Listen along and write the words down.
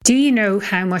Do you know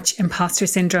how much imposter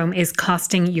syndrome is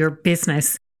costing your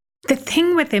business? The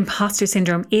thing with imposter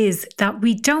syndrome is that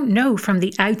we don't know from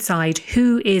the outside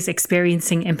who is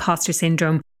experiencing imposter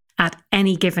syndrome at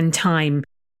any given time.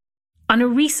 On a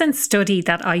recent study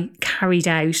that I carried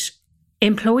out,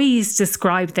 employees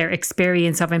described their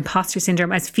experience of imposter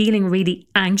syndrome as feeling really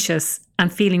anxious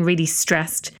and feeling really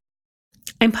stressed.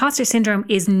 Imposter syndrome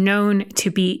is known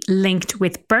to be linked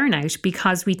with burnout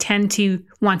because we tend to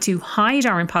want to hide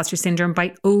our imposter syndrome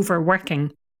by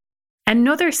overworking.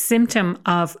 Another symptom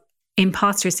of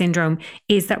imposter syndrome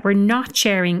is that we're not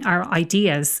sharing our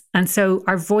ideas, and so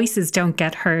our voices don't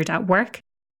get heard at work,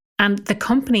 and the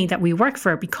company that we work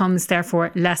for becomes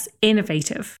therefore less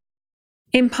innovative.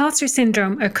 Imposter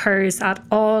syndrome occurs at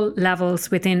all levels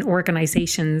within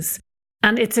organizations.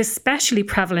 And it's especially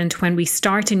prevalent when we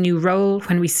start a new role,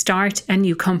 when we start a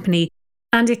new company,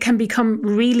 and it can become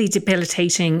really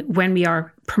debilitating when we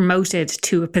are promoted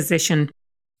to a position.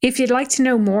 If you'd like to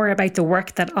know more about the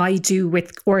work that I do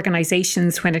with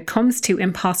organizations when it comes to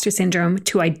imposter syndrome,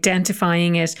 to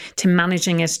identifying it, to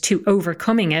managing it, to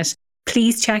overcoming it,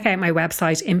 please check out my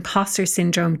website,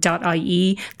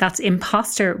 impostersyndrome.ie. That's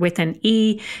imposter with an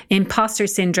E,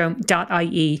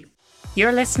 impostersyndrome.ie.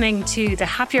 You're listening to the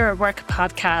Happier at Work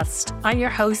podcast. I'm your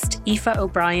host, Aoife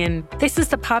O'Brien. This is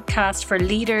the podcast for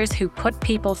leaders who put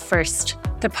people first.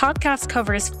 The podcast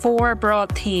covers 4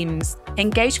 broad themes: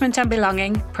 engagement and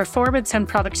belonging, performance and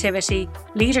productivity,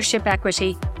 leadership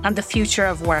equity, and the future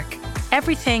of work.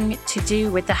 Everything to do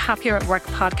with the Happier at Work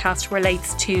podcast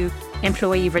relates to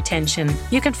employee retention.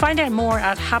 You can find out more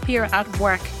at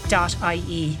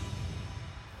happieratwork.ie.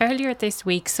 Earlier this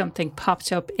week, something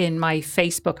popped up in my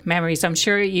Facebook memories. I'm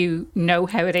sure you know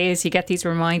how it is. You get these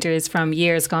reminders from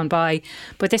years gone by.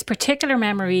 But this particular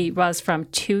memory was from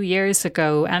 2 years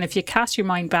ago. And if you cast your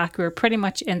mind back, we were pretty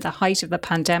much in the height of the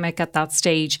pandemic at that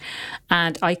stage.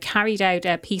 And I carried out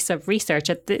a piece of research.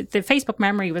 The Facebook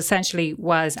memory essentially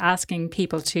was asking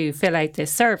people to fill out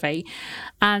this survey.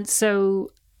 And so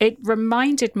it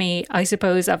reminded me, I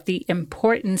suppose, of the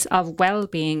importance of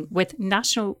well-being, with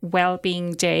National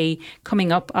Wellbeing Day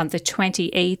coming up on the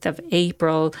 28th of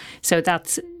April. So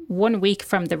that's 1 week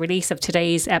from the release of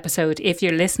today's episode, if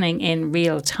you're listening in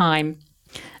real time.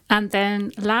 And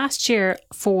then last year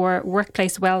for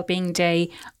Workplace Wellbeing Day,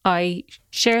 I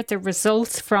shared the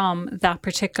results from that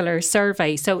particular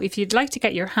survey. So if you'd like to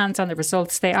get your hands on the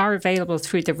results, they are available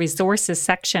through the resources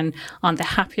section on the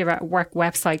Happier at Work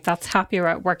website. That's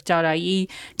happieratwork.ie.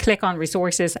 Click on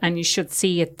resources and you should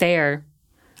see it there.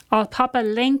 I'll pop a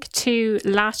link to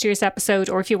last year's episode,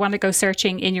 or if you want to go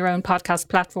searching in your own podcast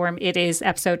platform, it is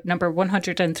episode number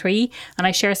 103. And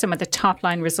I share some of the top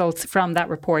line results from that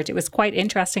report. It was quite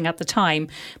interesting at the time,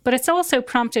 but it's also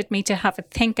prompted me to have a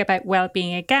think about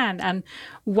well-being again, and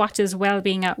what does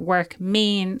well-being at work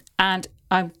mean? And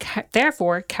I'm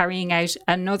therefore carrying out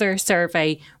another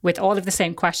survey with all of the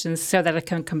same questions so that I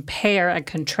can compare and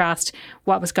contrast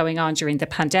what was going on during the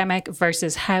pandemic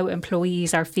versus how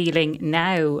employees are feeling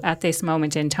now at this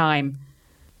moment in time.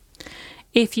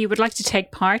 If you would like to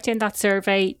take part in that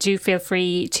survey, do feel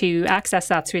free to access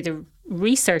that through the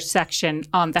research section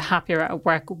on the Happier at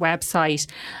Work website.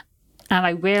 And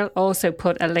I will also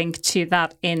put a link to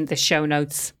that in the show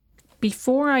notes.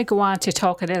 Before I go on to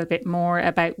talk a little bit more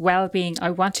about well-being, I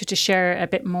wanted to share a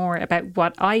bit more about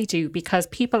what I do, because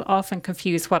people often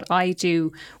confuse what I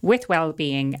do with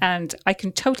well-being, and I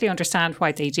can totally understand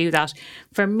why they do that.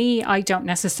 For me, I don't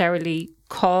necessarily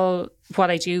call what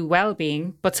I do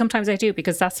well-being, but sometimes I do,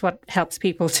 because that's what helps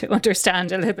people to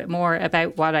understand a little bit more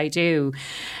about what I do.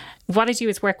 What I do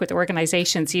is work with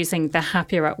organisations using the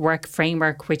Happier at Work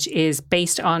framework, which is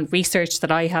based on research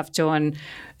that I have done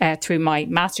through my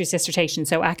master's dissertation,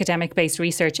 so academic-based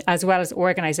research, as well as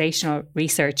organisational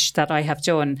research that I have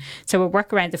done. So we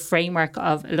work around the framework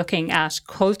of looking at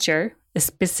culture,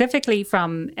 specifically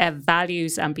from a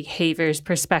values and behaviours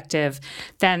perspective,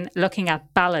 then looking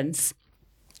at balance.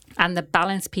 And the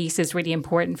balance piece is really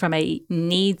important from a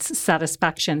needs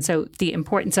satisfaction. So the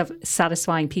importance of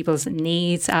satisfying people's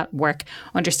needs at work,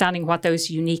 understanding what those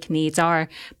unique needs are,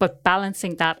 but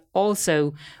balancing that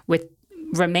also with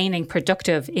remaining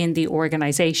productive in the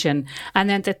organisation. And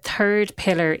then the third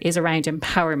pillar is around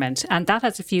empowerment, and that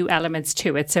has a few elements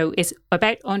to it. So it's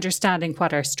about understanding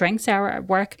what our strengths are at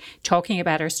work, talking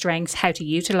about our strengths, how to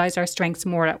utilise our strengths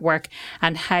more at work,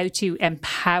 and how to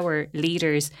empower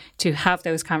leaders to have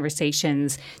those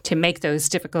conversations, to make those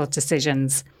difficult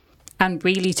decisions. and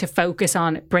really to focus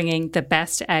on bringing the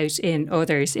best out in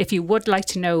others. If you would like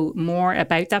to know more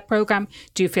about that program,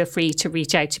 do feel free to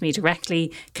reach out to me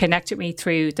directly, connect with me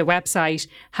through the website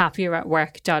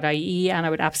happieratwork.ie, and I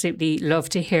would absolutely love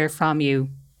to hear from you.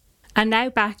 And now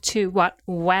back to what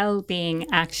well-being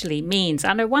actually means.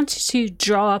 And I wanted to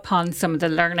draw upon some of the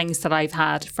learnings that I've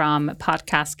had from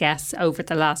podcast guests over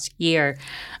the last year.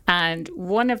 And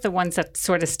one of the ones that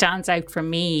sort of stands out for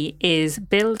me is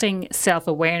building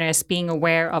self-awareness, being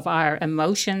aware of our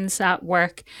emotions at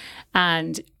work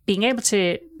and being able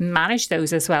to manage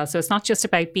those as well. So it's not just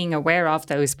about being aware of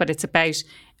those, but it's about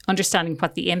understanding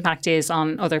what the impact is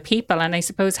on other people. And I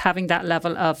suppose having that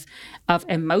level of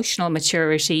emotional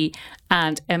maturity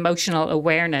and emotional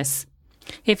awareness.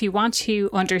 If you want to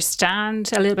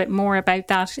understand a little bit more about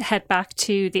that, head back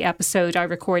to the episode I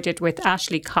recorded with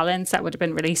Ashley Collins that would have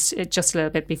been released just a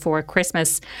little bit before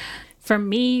Christmas. For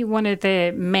me, one of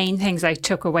the main things I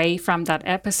took away from that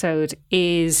episode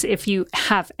is if you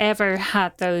have ever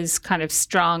had those kind of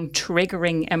strong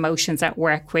triggering emotions at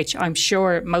work, which I'm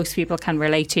sure most people can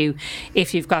relate to,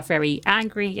 if you've got very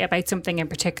angry about something in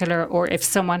particular, or if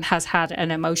someone has had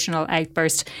an emotional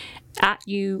outburst at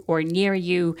you or near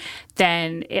you,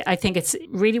 then I think it's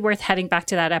really worth heading back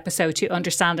to that episode to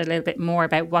understand a little bit more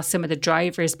about what some of the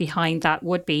drivers behind that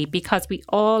would be, because we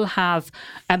all have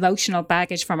emotional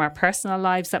baggage from our personal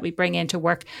lives that we bring into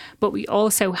work, but we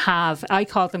also have, I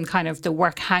call them kind of the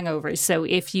work hangovers. So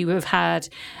if you have had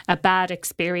a bad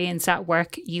experience at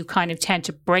work, you kind of tend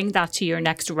to bring that to your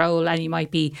next role, and you might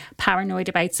be paranoid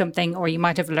about something, or you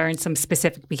might have learned some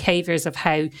specific behaviors of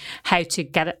how to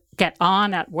get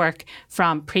on at work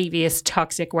from previous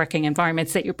toxic working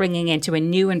environments that you're bringing into a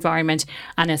new environment,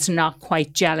 and it's not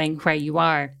quite gelling where you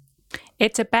are.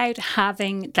 It's about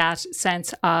having that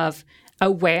sense of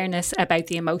awareness about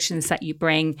the emotions that you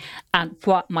bring and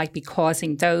what might be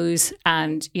causing those,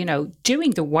 and doing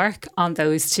the work on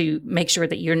those to make sure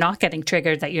that you're not getting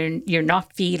triggered, that you're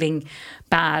not feeling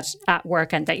bad at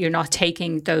work, and that you're not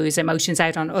taking those emotions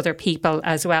out on other people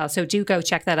as well. So do go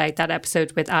check that out, that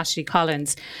episode with Ashley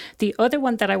Collins. The other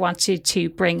one that I wanted to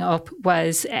bring up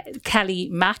was Kelly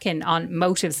Mackin on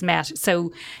Motives Met.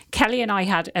 So Kelly and I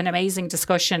had an amazing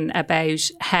discussion about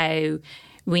how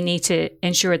we need to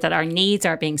ensure that our needs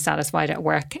are being satisfied at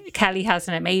work. Kelly has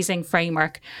an amazing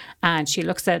framework, and she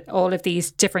looks at all of these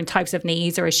different types of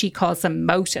needs, or as she calls them,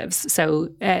 motives. So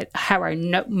how our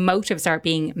motives are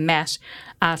being met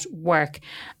at work,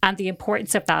 and the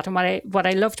importance of that. And what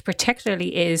I loved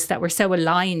particularly is that we're so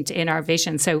aligned in our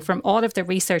vision. So from all of the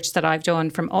research that I've done,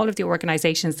 from all of the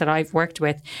organizations that I've worked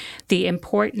with, the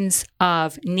importance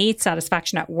of need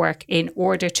satisfaction at work in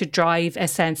order to drive a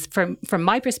sense, from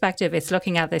my perspective, it's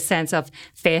looking at a sense of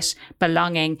fit,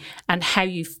 belonging, and how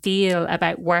you feel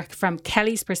about work. From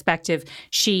Kelly's perspective,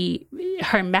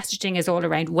 her messaging is all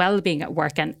around well-being at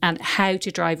work, and how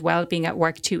to drive well-being at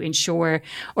work to ensure,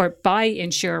 or by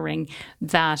ensuring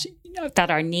that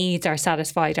our needs are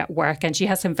satisfied at work. And she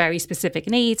has some very specific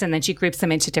needs, and then she groups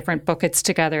them into different buckets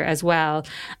together as well.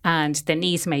 And the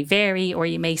needs may vary, or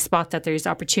you may spot that there's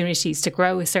opportunities to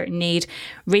grow a certain need.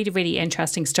 Really, really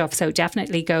interesting stuff. So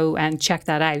definitely go and check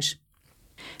that out.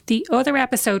 The other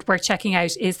episode we're checking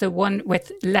out is the one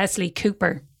with Leslie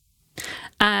Cooper.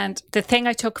 And the thing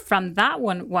I took from that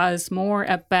one was more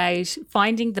about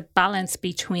finding the balance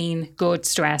between good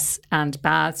stress and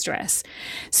bad stress.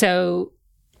 So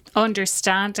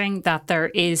understanding that there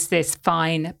is this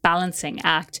fine balancing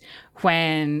act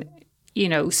when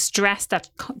stress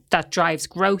that drives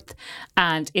growth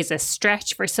and is a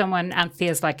stretch for someone and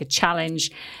feels like a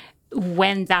challenge,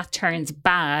 when that turns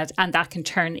bad, and that can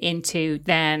turn into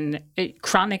then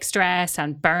chronic stress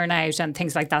and burnout and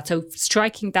things like that. So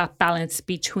striking that balance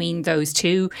between those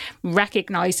two,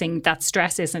 recognizing that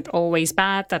stress isn't always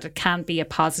bad, that it can be a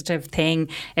positive thing.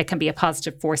 It can be a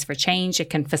positive force for change. It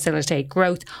can facilitate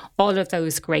growth, all of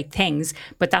those great things.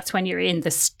 But that's when you're in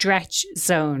the stretch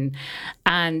zone.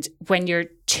 And when you're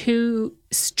too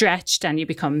stretched and you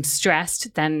become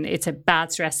stressed, then it's a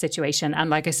bad stress situation. And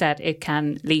like I said, it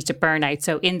can lead to burnout.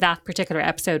 So in that particular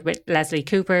episode with Leslie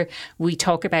Cooper, we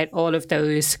talk about all of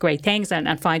those great things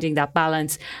and finding that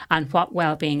balance and what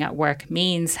well-being at work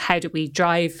means. How do we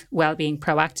drive well-being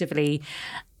proactively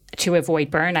to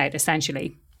avoid burnout,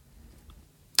 essentially?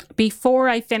 Before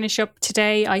I finish up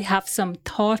today, I have some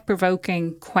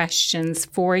thought-provoking questions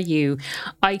for you.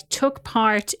 I took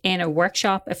part in a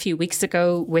workshop a few weeks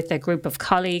ago with a group of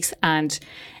colleagues, and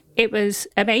it was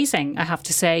amazing, I have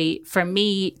to say, for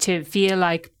me to feel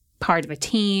like part of a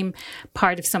team,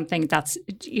 part of something that's,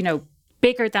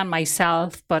 bigger than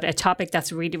myself, but a topic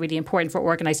that's really, really important for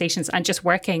organizations, and just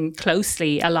working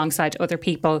closely alongside other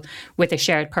people with a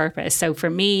shared purpose. So for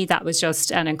me, that was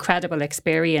just an incredible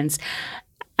experience.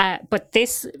 But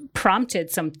this prompted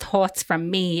some thoughts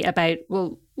from me about,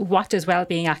 well, what does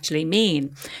well-being actually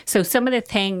mean? So some of the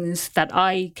things that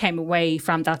I came away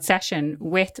from that session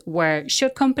with were,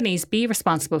 should companies be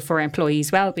responsible for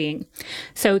employees' well-being?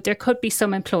 So there could be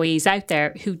some employees out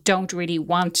there who don't really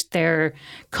want their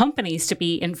companies to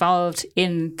be involved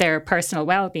in their personal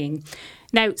well-being.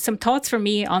 Now, some thoughts for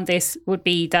me on this would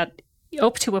be that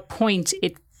up to a point,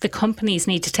 the companies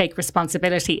need to take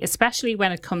responsibility, especially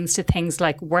when it comes to things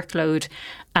like workload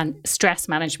and stress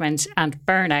management and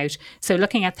burnout. So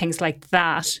looking at things like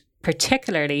that,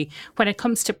 particularly when it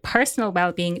comes to personal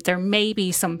well-being, there may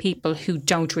be some people who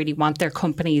don't really want their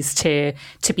companies to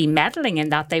be meddling in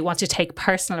that. They want to take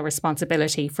personal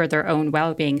responsibility for their own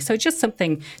well-being. So just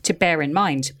something to bear in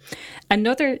mind.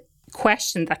 Another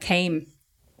question that came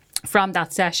from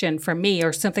that session for me,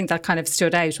 or something that kind of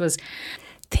stood out, was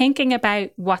thinking about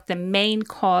what the main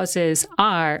causes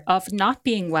are of not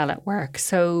being well at work.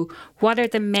 So what are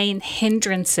the main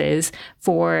hindrances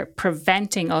for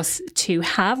preventing us to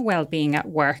have well-being at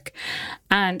work?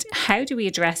 And how do we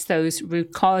address those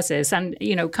root causes? And,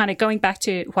 you know, kind of going back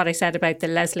to what I said about the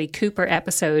Leslie Cooper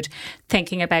episode,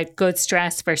 thinking about good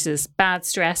stress versus bad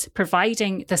stress,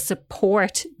 providing the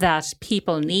support that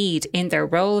people need in their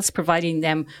roles, providing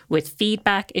them with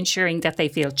feedback, ensuring that they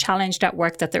feel challenged at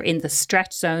work, that they're in the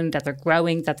stretch zone, that they're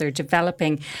growing, that they're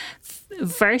developing,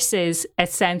 versus a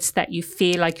sense that you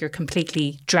feel like you're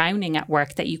completely drowning at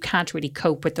work, that you can't really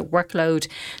cope with the workload,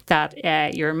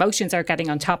 that your emotions are getting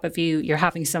on top of you, you're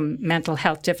having some mental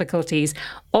health difficulties,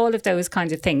 all of those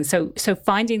kinds of things. So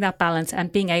finding that balance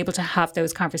and being able to have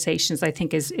those conversations, I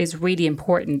think, is really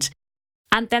important.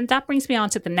 And then that brings me on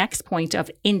to the next point of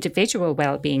individual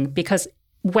well-being, because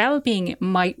well-being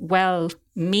might well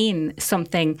mean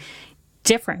something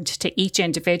different to each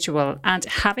individual, and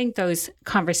having those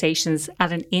conversations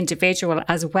at an individual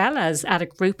as well as at a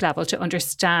group level to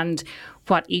understand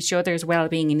what each other's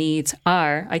well-being needs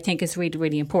are, I think is really,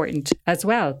 really important as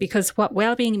well, because what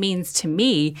well-being means to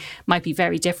me might be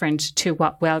very different to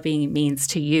what well-being means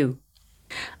to you.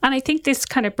 And I think this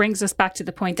kind of brings us back to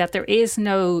the point that there is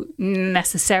no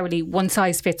necessarily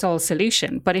one-size-fits-all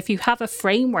solution. But if you have a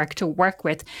framework to work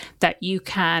with, that you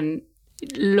can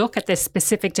look at the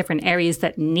specific different areas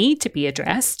that need to be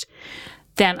addressed,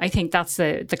 then I think that's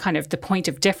the kind of the point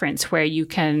of difference, where you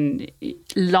can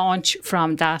launch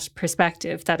from that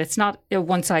perspective, that it's not a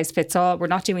one-size-fits-all. We're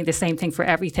not doing the same thing for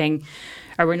everything,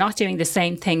 or we're not doing the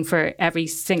same thing for every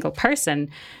single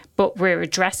person, but we're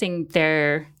addressing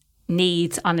their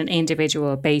needs on an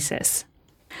individual basis.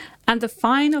 And the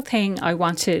final thing I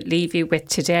want to leave you with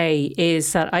today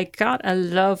is that I got a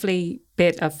lovely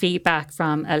bit of feedback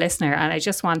from a listener, and I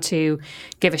just want to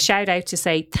give a shout out to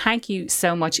say thank you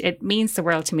so much. It means the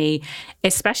world to me,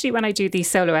 especially when I do these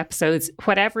solo episodes.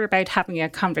 Whatever about having a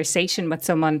conversation with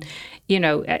someone, you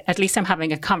know, at least I'm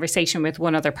having a conversation with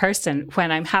one other person.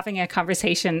 When I'm having a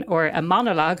conversation or a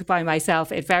monologue by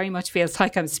myself, it very much feels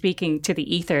like I'm speaking to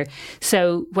the ether.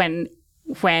 So when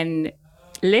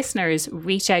listeners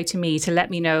reach out to me to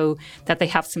let me know that they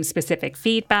have some specific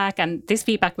feedback, and this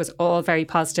feedback was all very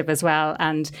positive as well.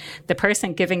 And the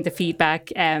person giving the feedback,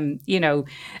 you know,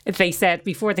 they said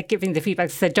before they giving the feedback,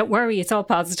 they said, don't worry, it's all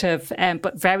positive,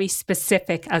 but very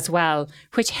specific as well,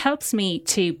 which helps me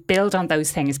to build on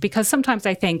those things. Because sometimes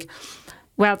I think,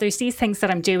 well, there's these things that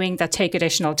I'm doing that take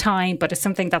additional time, but it's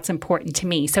something that's important to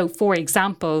me. So, for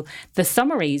example, the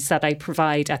summaries that I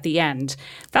provide at the end,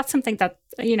 that's something that,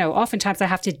 you know, oftentimes I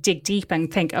have to dig deep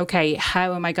and think, okay,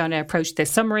 how am I going to approach this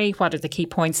summary? What are the key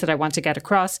points that I want to get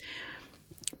across?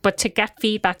 But to get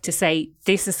feedback to say,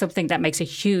 this is something that makes a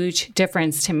huge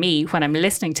difference to me when I'm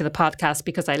listening to the podcast,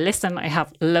 because I listen, I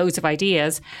have loads of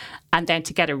ideas. And then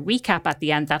to get a recap at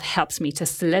the end, that helps me to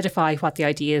solidify what the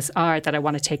ideas are that I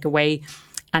want to take away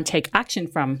and take action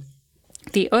from.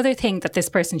 The other thing that this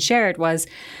person shared was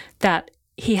that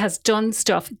he has done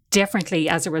stuff differently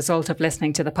as a result of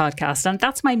listening to the podcast. And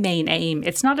that's my main aim.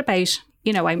 It's not about,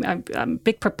 you know, I'm a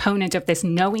big proponent of this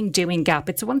knowing doing gap.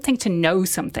 It's one thing to know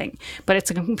something, but it's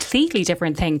a completely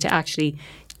different thing to actually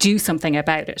do something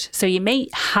about it. So you may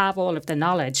have all of the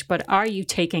knowledge, but are you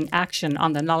taking action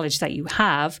on the knowledge that you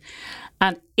have?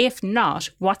 And if not,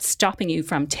 what's stopping you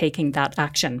from taking that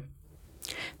action?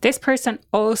 This person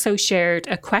also shared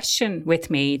a question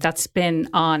with me that's been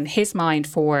on his mind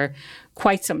for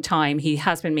quite some time. He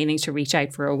has been meaning to reach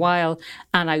out for a while,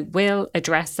 and I will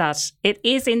address that. It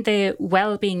is in the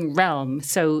well-being realm,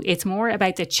 so it's more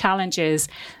about the challenges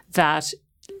that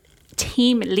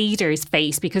team leaders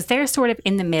face, because they're sort of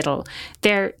in the middle.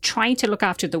 They're trying to look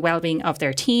after the well-being of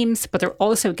their teams, but they're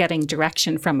also getting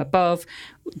direction from above.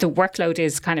 The workload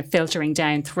is kind of filtering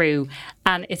down through,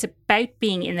 and it's about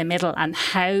being in the middle and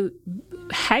how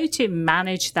to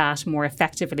manage that more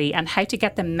effectively, and how to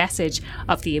get the message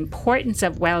of the importance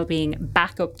of well-being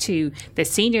back up to the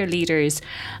senior leaders,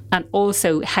 and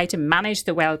also how to manage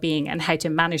the well-being and how to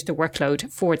manage the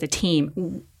workload for the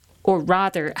team, or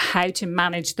rather how to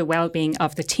manage the well-being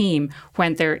of the team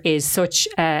when there is such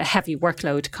a heavy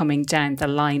workload coming down the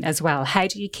line as well. How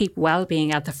do you keep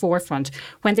well-being at the forefront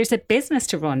when there's a business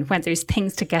to run, when there's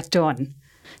things to get done?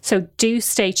 So do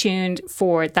stay tuned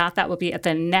for that. That will be at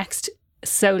the next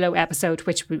solo episode,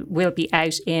 which will be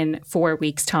out in 4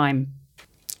 weeks' time.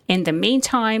 In the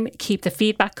meantime, keep the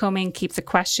feedback coming, keep the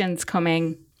questions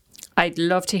coming. I'd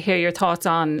love to hear your thoughts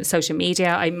on social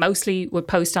media. I mostly would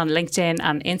post on LinkedIn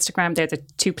and Instagram. They're the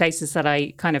two places that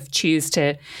I kind of choose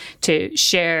to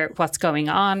share what's going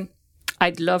on.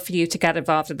 I'd love for you to get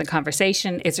involved in the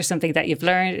conversation. Is there something that you've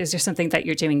learned? Is there something that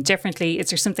you're doing differently?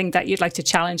 Is there something that you'd like to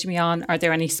challenge me on? Are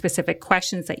there any specific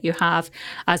questions that you have?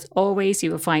 As always, you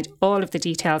will find all of the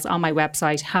details on my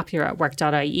website,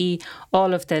 happieratwork.ie.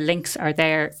 All of the links are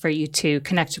there for you to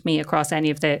connect with me across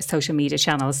any of the social media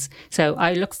channels. So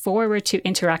I look forward to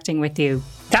interacting with you.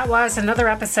 That was another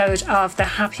episode of the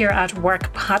Happier at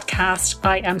Work podcast.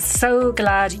 I am so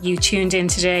glad you tuned in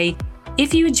today.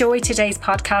 If you enjoyed today's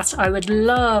podcast, I would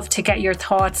love to get your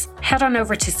thoughts. Head on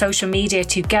over to social media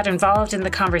to get involved in the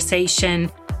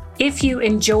conversation. If you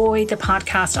enjoy the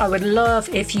podcast, I would love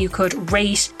if you could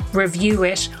rate, review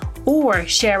it, or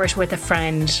share it with a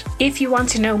friend. If you want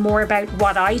to know more about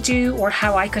what I do or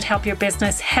how I could help your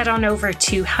business, head on over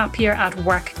to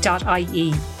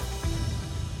happieratwork.ie.